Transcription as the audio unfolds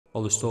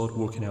I'll start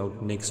working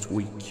out next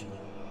week.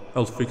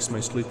 I'll fix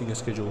my sleeping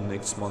schedule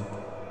next month.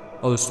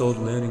 I'll start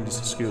learning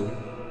this skill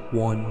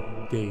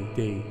one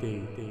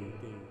day.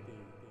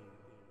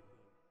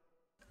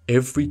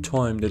 Every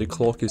time that the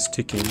clock is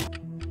ticking,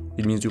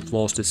 it means you've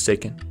lost a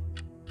second.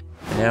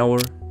 An hour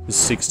is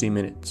 60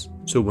 minutes.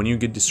 So when you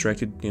get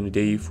distracted in a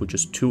day for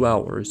just 2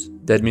 hours,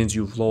 that means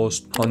you've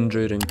lost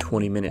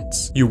 120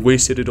 minutes. You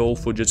wasted it all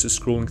for just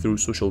scrolling through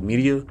social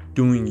media,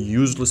 doing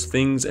useless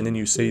things, and then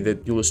you say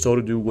that you'll start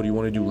to do what you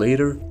want to do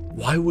later.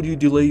 Why would you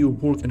delay your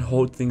work and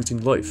hard things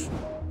in life?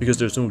 Because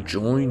there's no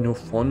joy, no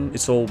fun,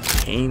 it's all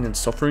pain and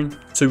suffering.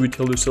 So you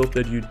tell yourself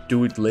that you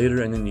do it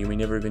later and then you may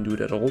never even do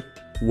it at all.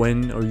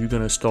 When are you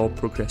gonna stop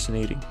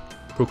procrastinating?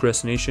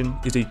 Procrastination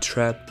is a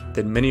trap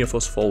that many of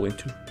us fall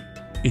into.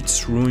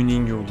 It's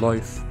ruining your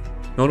life.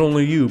 Not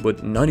only you, but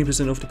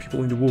 90% of the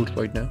people in the world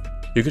right now.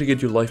 You're gonna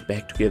get your life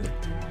back together.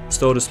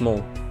 Start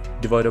small.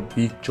 Divide up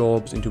big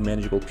jobs into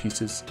manageable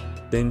pieces.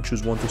 Then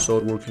choose one to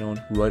start working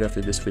on right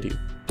after this video.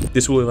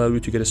 This will allow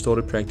you to get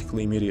started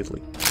practically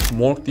immediately.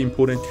 Mark the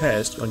important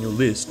tasks on your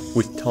list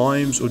with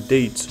times or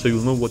dates so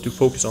you'll know what to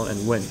focus on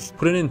and when.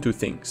 Put it into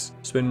things.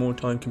 Spend more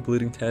time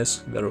completing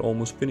tasks that are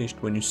almost finished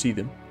when you see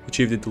them.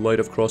 Achieve the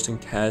delight of crossing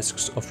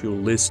tasks off your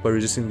list by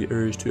resisting the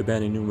urge to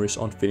abandon numerous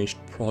unfinished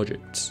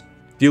projects.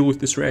 Deal with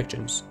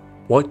distractions.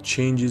 What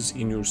changes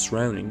in your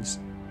surroundings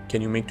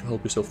can you make to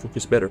help yourself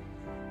focus better?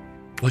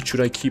 What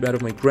should I keep out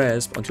of my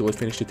grasp until I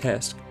finish the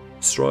task?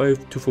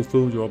 Strive to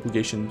fulfill your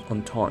obligations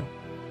on time.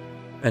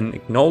 And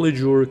acknowledge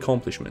your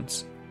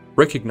accomplishments.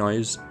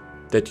 Recognize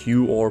that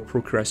you are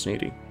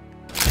procrastinating.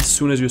 As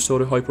soon as you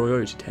start a high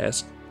priority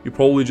task, you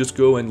probably just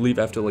go and leave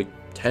after like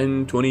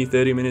 10, 20,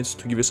 30 minutes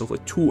to give yourself a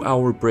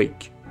 2-hour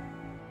break.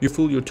 You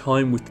fill your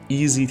time with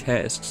easy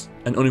tasks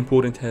and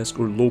unimportant tasks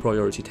or low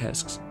priority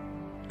tasks.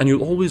 And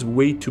you'll always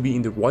wait to be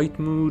in the right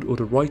mood or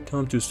the right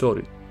time to start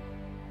it.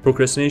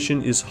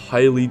 Procrastination is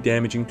highly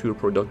damaging to your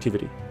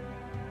productivity.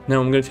 Now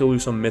I'm going to tell you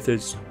some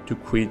methods to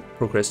quit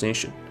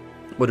procrastination.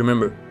 But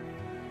remember,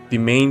 the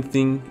main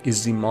thing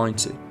is the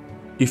mindset.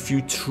 If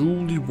you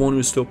truly want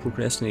to stop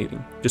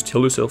procrastinating, just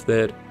tell yourself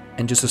that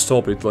and just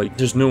stop it. Like,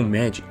 there's no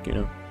magic, you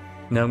know.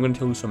 Now I'm going to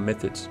tell you some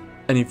methods.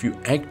 And if you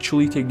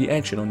actually take the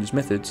action on these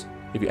methods,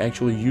 if you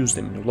actually use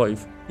them in your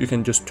life, you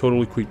can just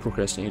totally quit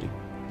procrastinating.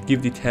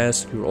 Give the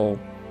task your all.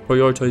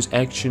 Prioritize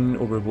action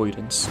over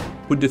avoidance.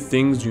 Put the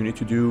things you need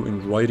to do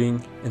in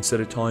writing and set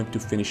a time to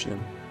finish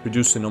them.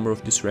 Reduce the number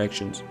of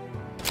distractions.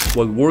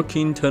 While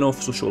working, turn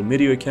off social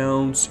media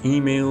accounts,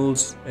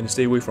 emails, and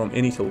stay away from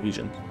any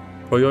television.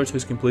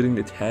 Prioritize completing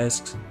the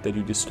tasks that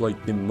you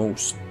dislike the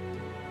most.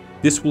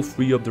 This will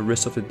free up the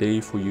rest of the day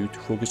for you to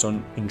focus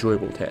on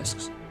enjoyable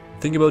tasks.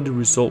 Think about the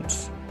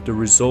results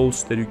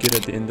that you get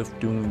at the end of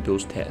doing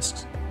those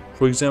tasks.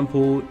 For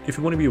example, if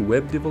you want to be a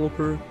web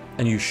developer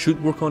and you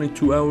should work on it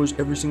 2 hours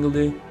every single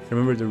day,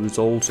 remember the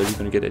results that you're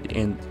going to get at the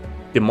end.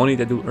 The money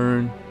that you'll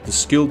earn, the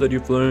skill that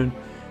you've learned,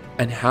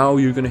 and how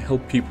you're going to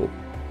help people.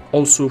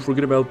 Also,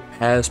 forget about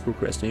past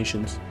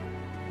procrastinations.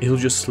 It'll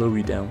just slow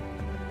you down.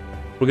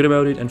 Forget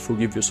about it and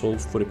forgive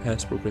yourself for the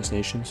past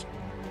procrastinations.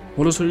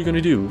 What else are you going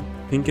to do?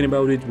 Thinking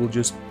about it will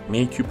just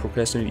make you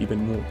procrastinate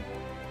even more.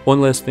 One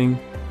last thing,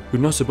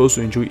 you're not supposed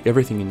to enjoy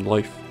everything in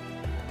life.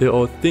 There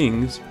are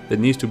things that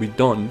needs to be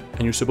done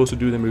and you're supposed to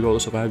do them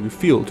regardless of how you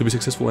feel to be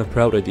successful and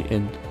proud at the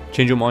end.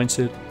 Change your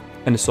mindset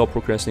and stop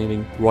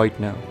procrastinating right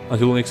now.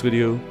 Until the next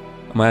video,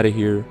 I'm out of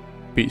here.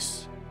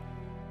 Peace.